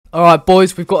Alright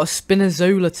boys, we've got a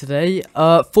Spinazzola today.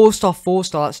 4-star,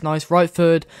 4-star, that's nice. Right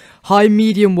third, high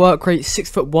medium work rate,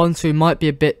 6'1", so he might be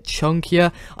a bit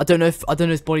chunkier. I don't know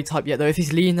his body type yet though. If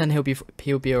he's lean then he'll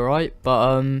be alright.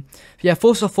 But yeah,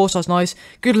 4-star, 4-star's nice.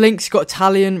 Good links, he's got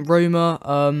Italian,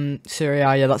 Roma, Serie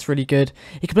A, yeah, that's really good.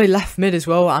 He can play left mid as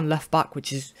well and left back,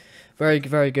 which is very,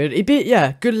 very good. He'd be,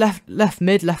 yeah, good left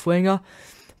mid, left winger.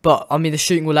 But, I mean, the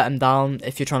shooting will let him down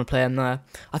if you're trying to play him there.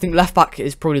 I think left back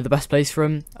is probably the best place for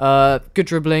him. Good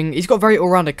dribbling. He's got a very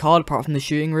all-rounded card apart from the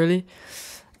shooting, really.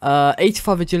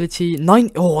 85 agility.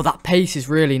 Oh, that pace is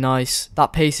really nice.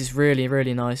 That pace is really,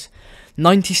 really nice.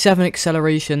 97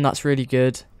 acceleration. That's really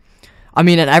good. I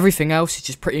mean, and everything else is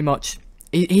just pretty much...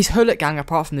 He's Hullet-gang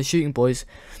apart from the shooting, boys.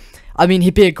 I mean,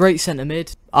 he'd be a great centre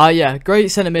mid. Yeah,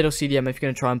 great centre mid or CDM if you're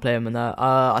going to try and play him in there.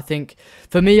 I think,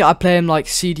 for me, I'd play him like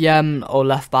CDM or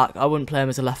left back. I wouldn't play him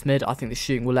as a left mid. I think the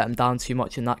shooting will let him down too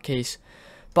much in that case.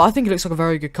 But I think it looks like a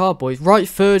very good card, boys. Right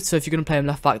third, so if you're going to play him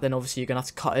left back, then obviously you're going to have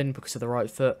to cut in because of the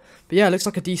right foot. But yeah, it looks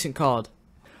like a decent card.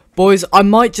 Boys, I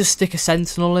might just stick a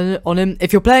Sentinel on him.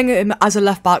 If you're playing him as a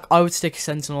left back, I would stick a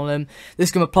Sentinel on him. This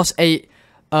is going to +8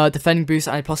 defending boost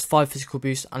and a +5 physical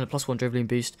boost and a +1 dribbling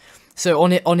boost. So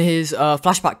on his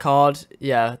flashback card,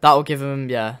 yeah, that will give him,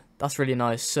 yeah, that's really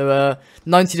nice. So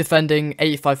 90 defending,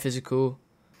 85 physical.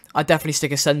 I'd definitely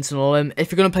stick a Sentinel on him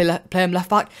if you're going to play him left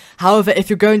back. However, if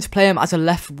you're going to play him as a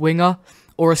left winger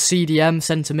or a CDM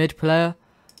centre mid player,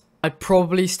 I'd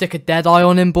probably stick a Deadeye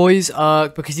on him, boys,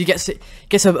 because he gets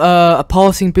a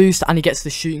passing boost and he gets the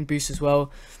shooting boost as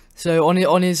well. So on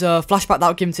his flashback, that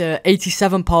would give him to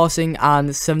 87 passing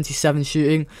and 77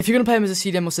 shooting. If you're going to play him as a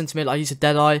CDM or centre mid, I use a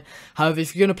Deadeye. However,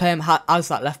 if you're going to play him as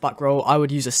that left back role, I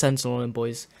would use a Sentinel on him,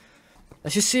 boys.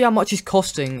 Let's just see how much he's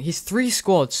costing. He's 3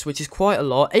 squads, which is quite a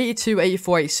lot. 82,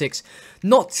 84, 86.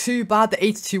 Not too bad. The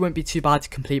 82 won't be too bad to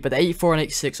complete, but the 84 and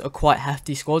 86 are quite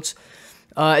hefty squads.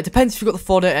 It depends if you've got the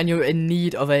fodder and you're in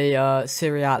need of a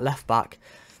Serie A left back.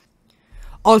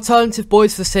 Alternative,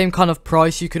 boys, for the same kind of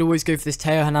price, you could always go for this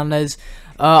Teo Hernandez.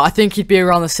 I think he'd be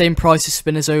around the same price as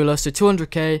Spinazzola, so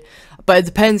 200k. But it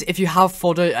depends, if you have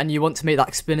fodder and you want to make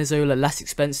that Spinazzola less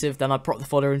expensive, then I'd prop the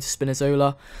fodder into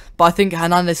Spinazzola. But I think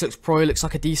Hernandez looks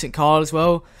like a decent card as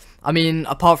well. I mean,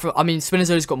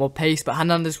 Spinazzola's got more pace, but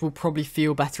Hernandez will probably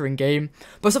feel better in game.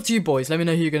 But it's up to you, boys. Let me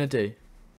know who you're going to do.